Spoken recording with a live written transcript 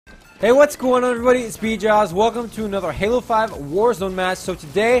Hey, what's going on, everybody? It's BJaws. Welcome to another Halo 5 Warzone match. So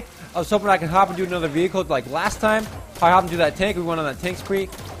today, I was hoping I could hop and do another vehicle like last time. I hopped and do that tank. We went on that tank spree.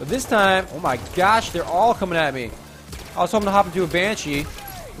 But this time, oh my gosh, they're all coming at me. I was hoping to hop and do a Banshee.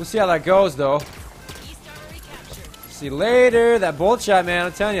 We'll see how that goes, though. See you later. That bolt shot, man.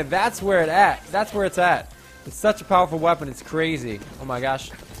 I'm telling you, that's where it's at. That's where it's at. It's such a powerful weapon. It's crazy. Oh my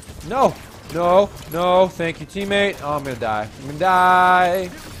gosh. No. No. No. Thank you, teammate. Oh, I'm going to die. I'm going to die.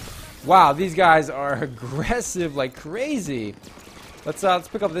 Wow, these guys are aggressive like crazy. Let's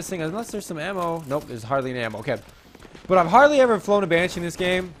pick up this thing unless there's some ammo. Nope, there's hardly any ammo. Okay. But I've hardly ever flown a Banshee in this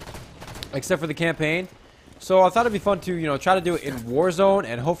game, except for the campaign. So I thought it'd be fun to, try to do it in Warzone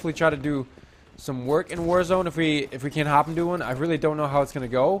and hopefully try to do some work in Warzone if we can hop and do one. I really don't know how it's gonna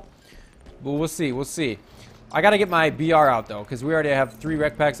go, but we'll see. We'll see. I gotta get my BR out though, because we already have 3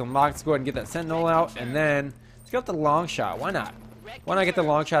 rec packs unlocked. Let's go ahead and get that Sentinel out, and then let's get the long shot. Why not? Why not get the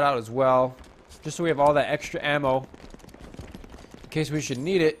long shot out as well, just so we have all that extra ammo in case we should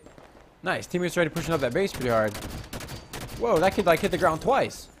need it. Nice. Teammates already pushing up that base pretty hard. Whoa, that kid like hit the ground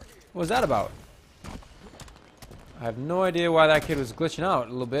twice. What was that about? I have no idea why that kid was glitching out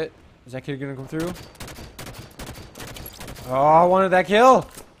a little bit. Is that kid gonna come through? Oh, I wanted that kill.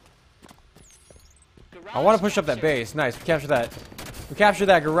 I want to push up that base. Nice. We captured that. We captured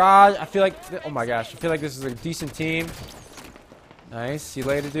that garage. I feel like, oh my gosh, I feel like this is a decent team. Nice. See you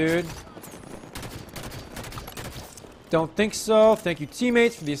later, dude. Don't think so. Thank you,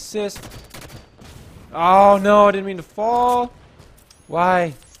 teammates, for the assist. Oh, no. I didn't mean to fall.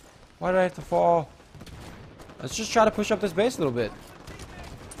 Why? Why did I have to fall? Let's just try to push up this base a little bit.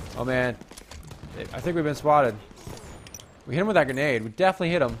 Oh, man. I think we've been spotted. We hit him with that grenade. We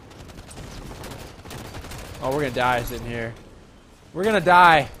definitely hit him. Oh, we're going to die sitting here. We're going to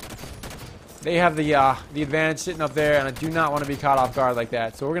die. They have the advantage sitting up there, and I do not want to be caught off guard like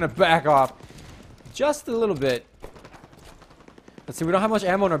that. So we're going to back off just a little bit. Let's see, we don't have much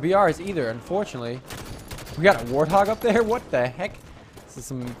ammo in our BRs either, unfortunately. We got a Warthog up there? What the heck? This is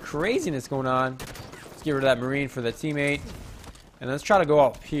some craziness going on. Let's get rid of that Marine for the teammate. And let's try to go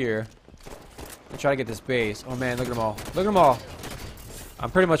up here and try to get this base. Oh, man, look at them all. Look at them all. I'm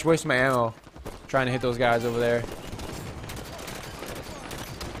pretty much wasting my ammo trying to hit those guys over there.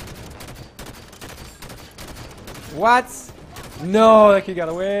 What? No, that kid got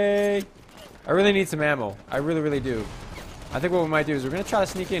away. I really need some ammo. I really, really do. I think what we might do is we're going to try to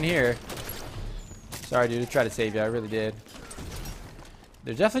sneak in here. Sorry, dude. I tried to save you. I really did.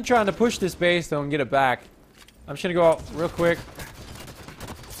 They're definitely trying to push this base, though, and get it back. I'm just going to go out real quick.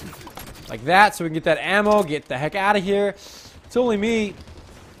 Like that, so we can get that ammo. Get the heck out of here. It's only me.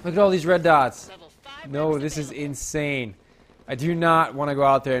 Look at all these red dots. No, this is insane. I do not want to go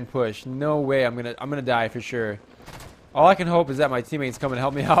out there and push. No way. I'm gonna die for sure. All I can hope is that my teammates come and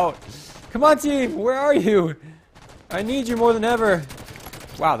help me out. Come on, team. Where are you? I need you more than ever.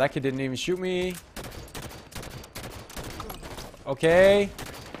 Wow, that kid didn't even shoot me. Okay.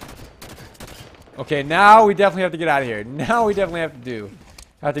 Okay, now we definitely have to get out of here. Now we definitely have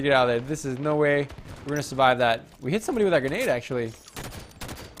to get out of there. This is no way we're going to survive that. We hit somebody with that grenade, actually.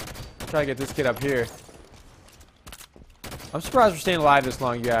 Try to get this kid up here. I'm surprised we're staying alive this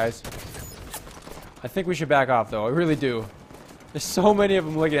long, you guys. I think we should back off, though. I really do. There's so many of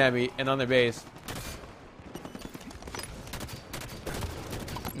them looking at me and on their base.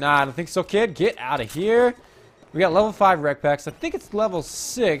 Nah, I don't think so, kid. Get out of here. We got level 5 rec packs. I think it's level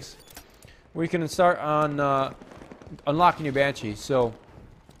 6 where you can start on unlocking your Banshee. So,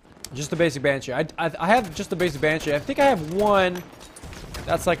 just the basic Banshee. I have just the basic Banshee. I think I have one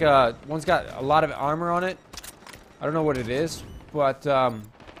that's like one's got a lot of armor on it. I don't know what it is, but I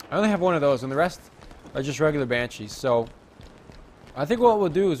only have one of those, and the rest are just regular Banshees. So I think what we'll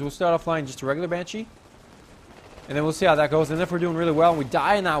do is we'll start off flying just a regular Banshee, and then we'll see how that goes. And if we're doing really well and we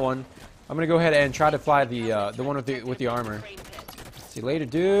die in that one, I'm gonna go ahead and try to fly the one with the armor. See you later,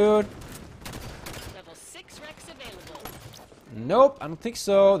 dude. Level 6 Rex available. Nope, I don't think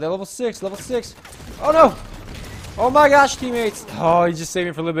so. They're level 6. Level 6. Oh no! Oh my gosh, teammates! Oh, he just saved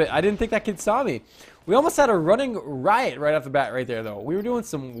me for a little bit. I didn't think that kid saw me. We almost had a running riot right off the bat right there, though. We were doing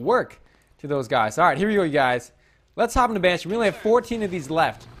some work to those guys. All right, here we go, you guys. Let's hop into Banshee. We only have 14 of these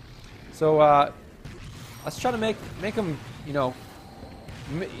left. So, let's try to make them,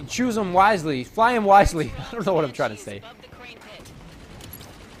 choose them wisely. Fly them wisely. I don't know what I'm trying to say.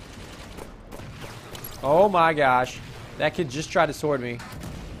 Oh, my gosh. That kid just tried to sword me.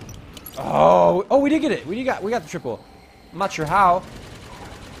 Oh, we did get it. We got the triple. I'm not sure how.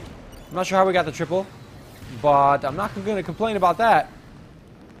 I'm not sure how we got the triple, but I'm not going to complain about that.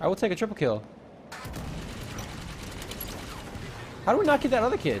 I will take a triple kill. How do we not get that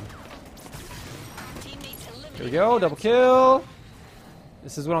other kid? There we go, double kill.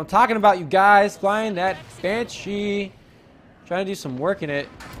 This is what I'm talking about, you guys. Flying that Banshee. Trying to do some work in it.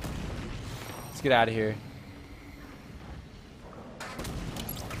 Let's get out of here.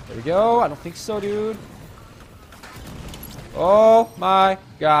 There we go. I don't think so, dude. Oh my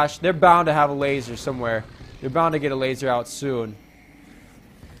gosh. They're bound to have a laser somewhere. They're bound to get a laser out soon.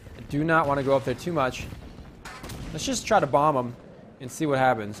 I do not want to go up there too much. Let's just try to bomb them and see what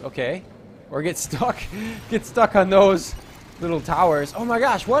happens. Okay. Or get stuck. Get stuck on those little towers. Oh my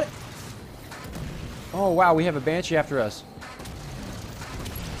gosh, what? Oh wow, we have a Banshee after us.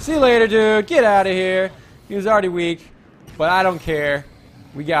 See you later, dude. Get out of here. He was already weak, but I don't care.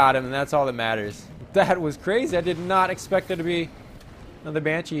 We got him, and that's all that matters. That was crazy. I did not expect there to be another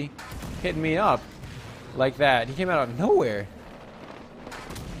Banshee hitting me up like that. He came out of nowhere.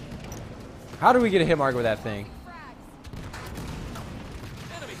 How do we get a hit marker with that thing?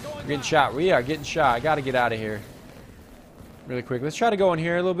 We're getting shot. We are getting shot. I gotta get out of here really quick. Let's try to go in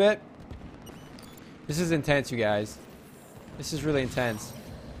here a little bit. This is intense, you guys. This is really intense.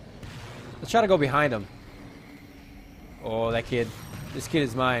 Let's try to go behind him. Oh, that kid. This kid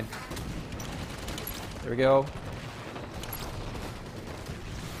is mine. There we go.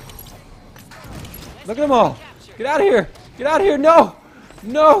 Look at them all. Get out of here. Get out of here. No.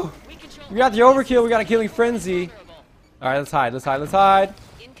 No. We got the overkill. We got a killing frenzy. All right, let's hide. Let's hide. Let's hide.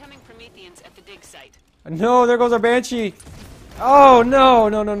 Incoming Prometheans at the dig site. No, there goes our Banshee. Oh, no.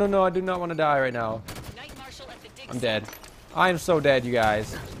 No, no, no, no. I do not want to die right now. Night Marshal at the dig I'm dead. I am so dead, you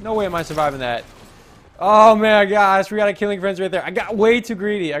guys. No way am I surviving that. Oh, my gosh. We got a killing frenzy right there. I got way too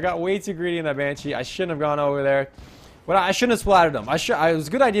greedy. I got way too greedy in that Banshee. I shouldn't have gone over there. But I shouldn't have splattered them. It was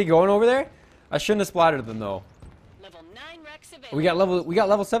a good idea going over there. I shouldn't have splattered them, though. Level 9 Rex available. We got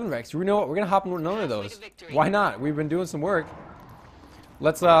level 7 Rex. You know what? We're gonna hop in one of those. Why not? We've been doing some work.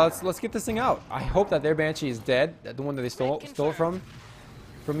 Let's get this thing out. I hope that their Banshee is dead. The one that they stole from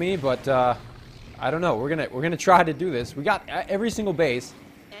me. But I don't know. We're gonna try to do this. We got every single base,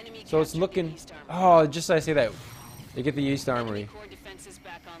 Enemy so it's captured looking. the East Armory. Oh, just as I say that, they get the East Armory. Enemy core defenses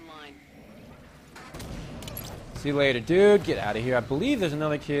back online. See you later, dude. Get out of here. I believe there's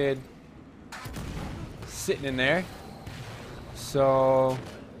another kid sitting in there. So,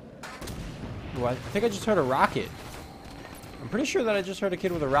 well, I think I just heard a rocket. I'm pretty sure that I just heard a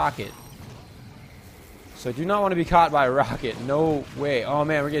kid with a rocket. So I do not want to be caught by a rocket. No way. Oh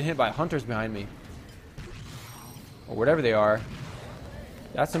man, we're getting hit by hunters behind me. Or whatever they are.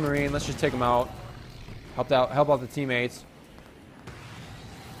 That's a Marine. Let's just take them out. Help out the teammates.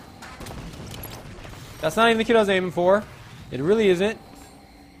 That's not even the kid I was aiming for. It really isn't.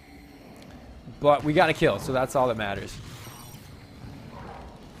 But we got a kill, so that's all that matters.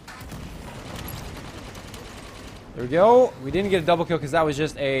 There we go. We didn't get a double kill because that was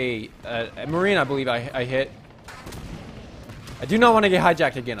just a Marine, I believe I hit. I do not want to get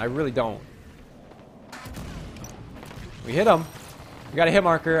hijacked again. I really don't. We hit him. We got a hit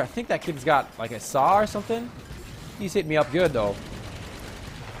marker. I think that kid's got like a saw or something. He's hitting me up good though.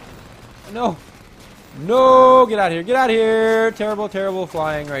 No. No, get out of here. Get out of here. Terrible, terrible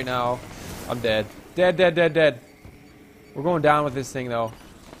flying right now. I'm dead. Dead, dead, dead, dead. We're going down with this thing though.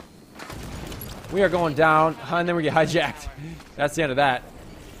 We are going down, and then we get hijacked. That's the end of that.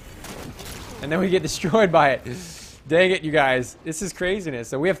 And then we get destroyed by it. Dang it, you guys. This is craziness.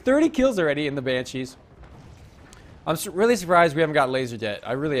 So we have 30 kills already in the Banshees. I'm really surprised we haven't got lasered yet.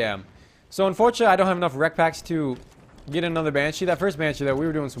 I really am. So unfortunately, I don't have enough rec packs to get another Banshee. That first Banshee, though, we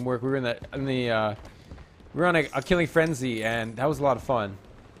were doing some work. We were we were on a killing frenzy, and that was a lot of fun.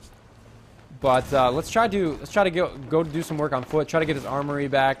 But let's try to go do some work on foot. Try to get his armory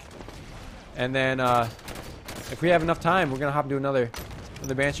back. And then, if we have enough time, we're gonna hop into another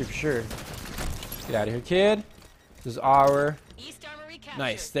Banshee for sure. Get out of here, kid. This is our East Armory captured.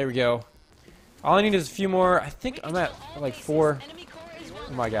 nice. There we go. All I need is a few more. I think I'm at like 4. Enemy core is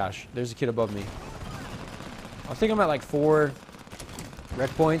Oh my gosh, there's a kid above me. I think I'm at like 4 red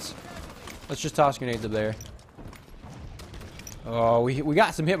points. Let's just toss grenades up there. Oh, we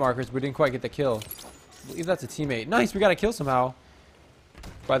got some hit markers, but we didn't quite get the kill. I believe that's a teammate. Nice, we got a kill somehow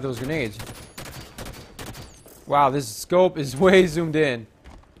by those grenades. Wow, this scope is way zoomed in.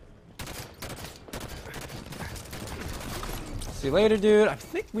 See you later, dude. I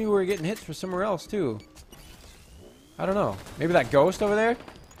think we were getting hits from somewhere else, too. I don't know. Maybe that ghost over there?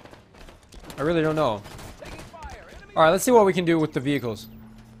 I really don't know. Alright, let's see what we can do with the vehicles.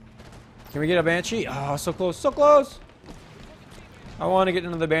 Can we get a Banshee? Oh, so close, so close! I want to get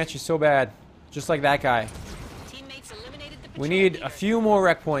into the Banshee so bad. Just like that guy. Teammates eliminated the We patrol need leader. a few more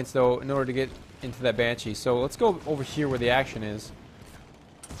rec points, though, in order to get into that Banshee. So let's go over here where the action is.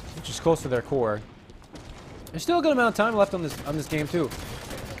 Which is close to their core. There's still a good amount of time left on this game too.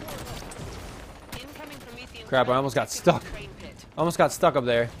 Incoming Promethean Crap, I almost got stuck. train pit. Almost got stuck up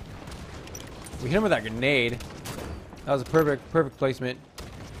there. We hit him with that grenade. That was a perfect placement.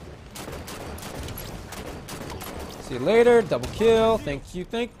 See you later. Double kill. Thank you,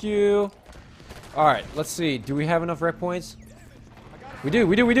 thank you. Alright, let's see. Do we have enough rec points? We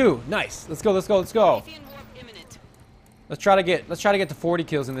do. Nice. Let's go. Promethean warp imminent. Let's try to get to 40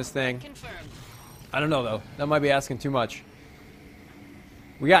 kills in this thing. Confirmed. I don't know though. That might be asking too much.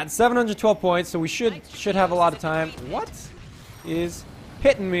 We got 712 points, so we should have a lot of time. What is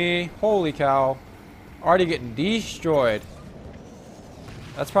hitting me? Holy cow. Already getting destroyed.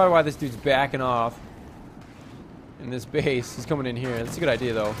 That's probably why this dude's backing off in this base. He's coming in here. That's a good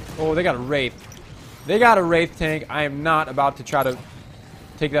idea though. Oh, they got a Wraith. They got a Wraith tank. I am not about to try to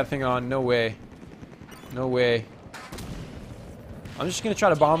take that thing on. No way. No way. I'm just going to try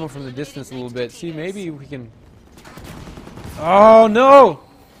to bomb him from the distance a little bit. See, maybe we can... Oh, no!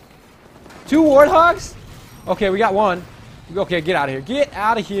 2 Warthogs? Okay, we got one. Okay, get out of here. Get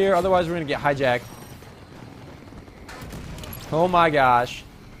out of here. Otherwise, we're going to get hijacked. Oh, my gosh.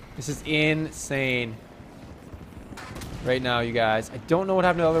 This is insane. Right now, you guys. I don't know what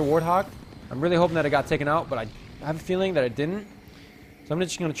happened to the other Warthog. I'm really hoping that it got taken out, but I have a feeling that it didn't. So I'm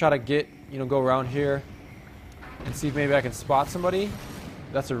just going to try to get, go around here and see if maybe I can spot somebody.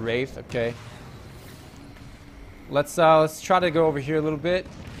 That's a Wraith. Okay. Let's try to go over here a little bit.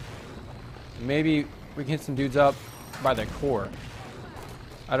 Maybe we can hit some dudes up by their core.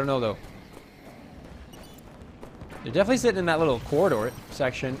 I don't know though. They're definitely sitting in that little corridor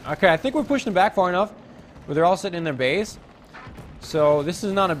section. Okay, I think we're pushing them back far enough where they're all sitting in their base. So this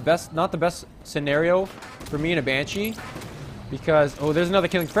is not the best scenario for me and a Banshee, because there's another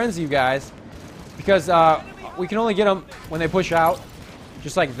killing frenzy, you guys. Because we can only get them when they push out,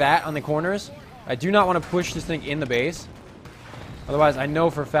 just like that on the corners. I do not want to push this thing in the base. Otherwise, I know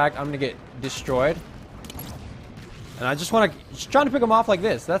for a fact I'm gonna get destroyed. And I just trying to pick them off like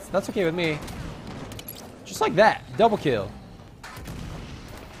this. That's okay with me. Just like that, double kill.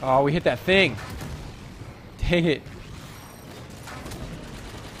 Oh, we hit that thing. Dang it.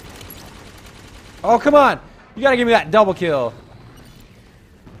 Oh, come on. You gotta give me that double kill.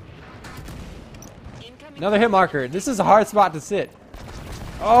 Another hit marker. This is a hard spot to sit.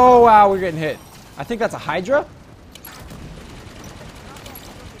 Oh, wow, we're getting hit. I think that's a Hydra.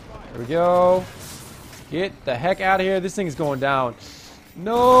 There we go. Get the heck out of here. This thing is going down.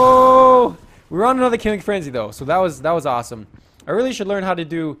 No. We're on another killing frenzy, though, so that was awesome. I really should learn how to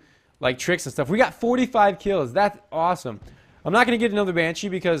do, like, tricks and stuff. We got 45 kills. That's awesome. I'm not going to get another Banshee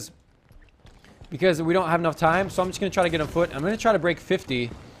because we don't have enough time, so I'm just going to try to get on foot. I'm going to try to break 50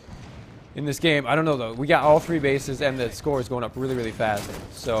 in this game. I don't know, though. We got all 3 bases, and the score is going up really, really fast.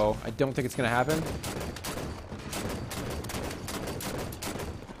 So I don't think it's going to happen.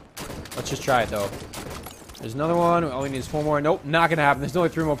 Let's just try it, though. There's another one. All we need is 4 more. Nope, not going to happen. There's only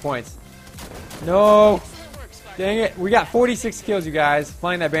 3 more points. No. Dang it. We got 46 kills, you guys.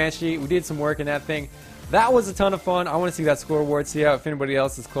 Flying that Banshee. We did some work in that thing. That was a ton of fun. I want to see that scoreboard, see if anybody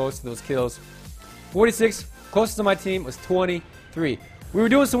else is close to those kills. 46. Closest to my team was 23. We were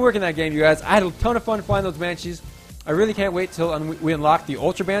doing some work in that game, you guys. I had a ton of fun flying those Banshees. I really can't wait till we unlock the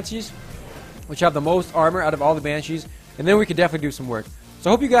Ultra Banshees, which have the most armor out of all the Banshees, and then we could definitely do some work. So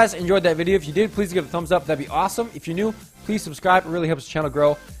I hope you guys enjoyed that video. If you did, please give it a thumbs up. That'd be awesome. If you're new, please subscribe. It really helps the channel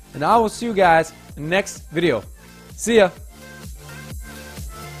grow. And I will see you guys in the next video. See ya.